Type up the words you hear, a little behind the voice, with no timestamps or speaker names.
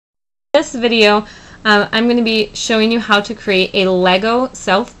This video, I'm going to be showing you how to create a Lego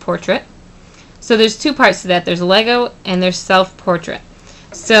self-portrait. So there's two parts to that. There's Lego and there's self-portrait.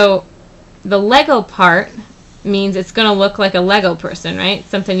 So the Lego part means it's going to look like a Lego person, right?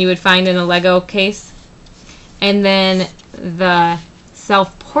 Something you would find in a Lego case. And then the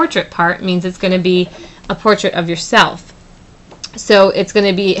self-portrait part means it's going to be a portrait of yourself. So it's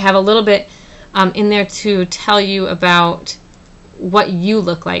going to have a little bit in there to tell you about what you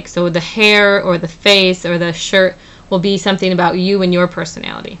look like. So the hair or the face or the shirt will be something about you and your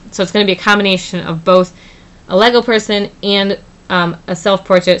personality. So it's going to be a combination of both a Lego person and a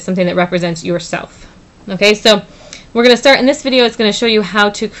self-portrait, something that represents yourself. Okay, so we're going to start in this video. It's going to show you how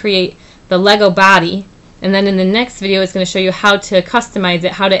to create the Lego body, and then in the next video it's going to show you how to customize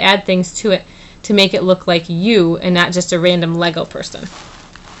it, how to add things to it to make it look like you and not just a random Lego person.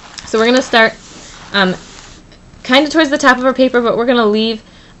 So we're going to start kind of towards the top of our paper, but we're going to leave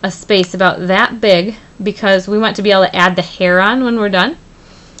a space about that big because we want to be able to add the hair on when we're done.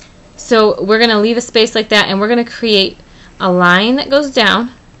 So we're going to leave a space like that, and we're going to create a line that goes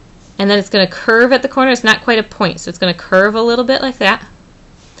down, and then it's going to curve at the corner. It's not quite a point, so it's going to curve a little bit like that,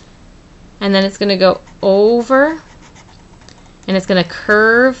 and then it's going to go over, and it's going to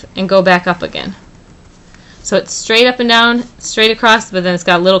curve and go back up again. So it's straight up and down, straight across, but then it's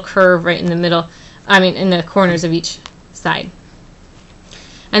got a little curve right in the middle, in the corners of each side.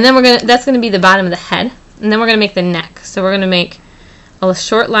 And then that's going to be the bottom of the head, and then we're going to make the neck. So we're going to make a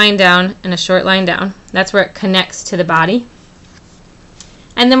short line down and a short line down. That's where it connects to the body.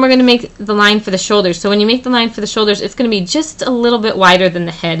 And then we're going to make the line for the shoulders. So when you make the line for the shoulders, it's going to be just a little bit wider than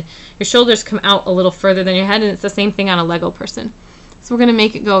the head. Your shoulders come out a little further than your head, and it's the same thing on a Lego person. So we're going to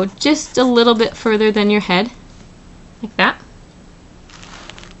make it go just a little bit further than your head, like that.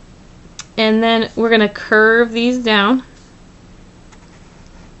 And then we're going to curve these down.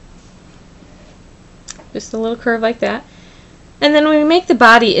 Just a little curve like that. And then when we make the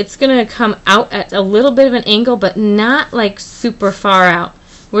body, it's going to come out at a little bit of an angle, but not like super far out.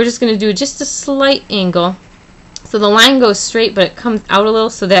 We're just going to do just a slight angle. So the line goes straight, but it comes out a little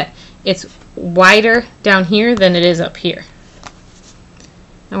so that it's wider down here than it is up here.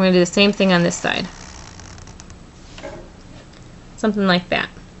 I'm going to do the same thing on this side. Something like that.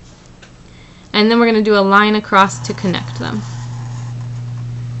 And then we're going to do a line across to connect them.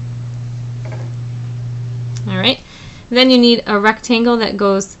 Alright. Then you need a rectangle that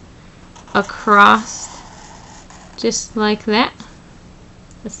goes across just like that.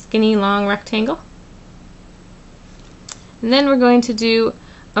 A skinny long rectangle. And then we're going to do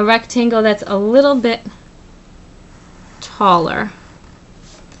a rectangle that's a little bit taller.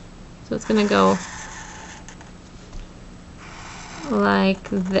 So it's going to go like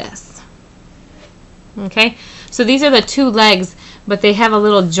this. Okay, so these are the two legs, but they have a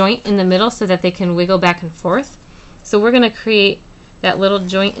little joint in the middle so that they can wiggle back and forth. So we're going to create that little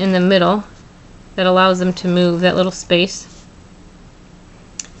joint in the middle that allows them to move, that little space.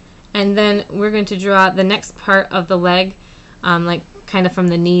 And then we're going to draw the next part of the leg, like kind of from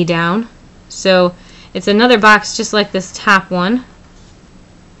the knee down. So it's another box just like this top one.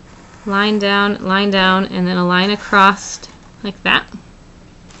 Line down, and then a line across like that.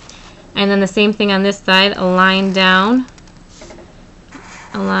 And then the same thing on this side, a line down,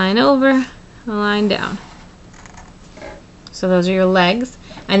 a line over, a line down. So those are your legs.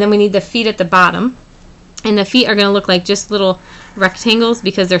 And then we need the feet at the bottom. And the feet are going to look like just little rectangles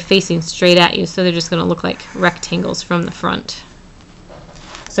because they're facing straight at you. So they're just going to look like rectangles from the front.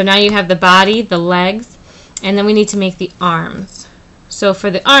 So now you have the body, the legs, and then we need to make the arms. So for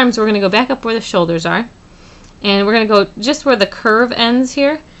the arms, we're going to go back up where the shoulders are. And we're going to go just where the curve ends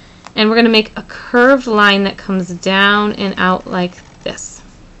here. And we're going to make a curved line that comes down and out like this.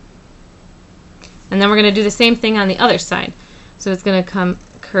 And then we're going to do the same thing on the other side. So it's going to come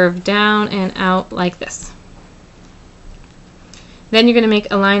curve down and out like this. Then you're going to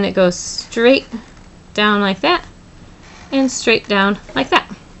make a line that goes straight down like that and straight down like that.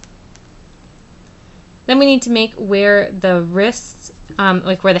 Then we need to make where the wrists,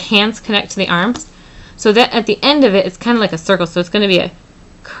 like where the hands connect to the arms. So that at the end of it, it's kind of like a circle. So it's going to be a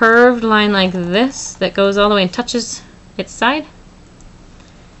curved line like this that goes all the way and touches its side,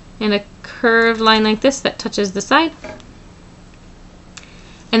 and a curved line like this that touches the side.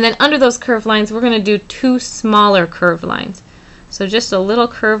 And then under those curved lines, we're going to do two smaller curved lines. So just a little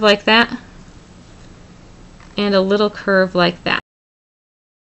curve like that and a little curve like that,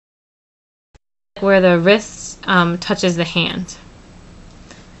 where the wrist touches the hand,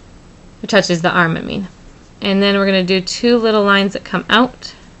 or touches the arm, I mean. And then we're going to do two little lines that come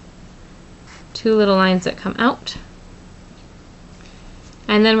out, two little lines that come out,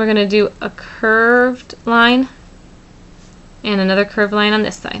 And then we're going to do a curved line and another curved line on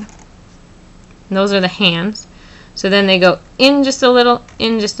this side. And those are the hands. So then they go in just a little,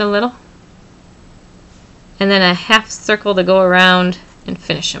 in just a little, and then a half circle to go around and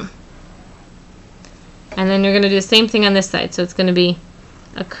finish them. And then you're going to do the same thing on this side. So it's going to be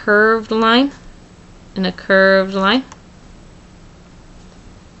a curved line and a curved line.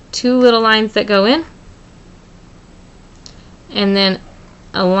 Two little lines that go in, and then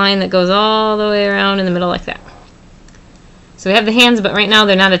a line that goes all the way around in the middle like that. So we have the hands, but right now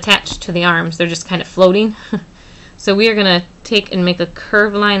they're not attached to the arms. They're just kind of floating. So we are going to take and make a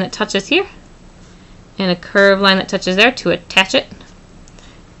curved line that touches here, and a curved line that touches there to attach it.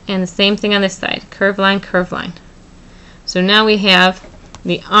 And the same thing on this side. Curved line, curved line. So now we have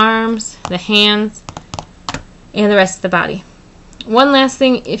the arms, the hands, and the rest of the body. One last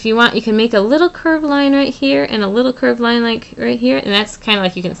thing, if you want, you can make a little curved line right here and a little curved line like right here, and that's kind of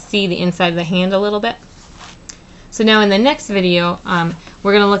like you can see the inside of the hand a little bit. So now in the next video,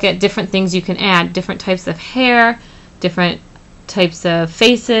 we're going to look at different things you can add, different types of hair, different types of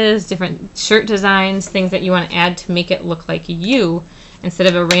faces, different shirt designs, things that you want to add to make it look like you instead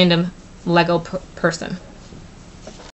of a random Lego person.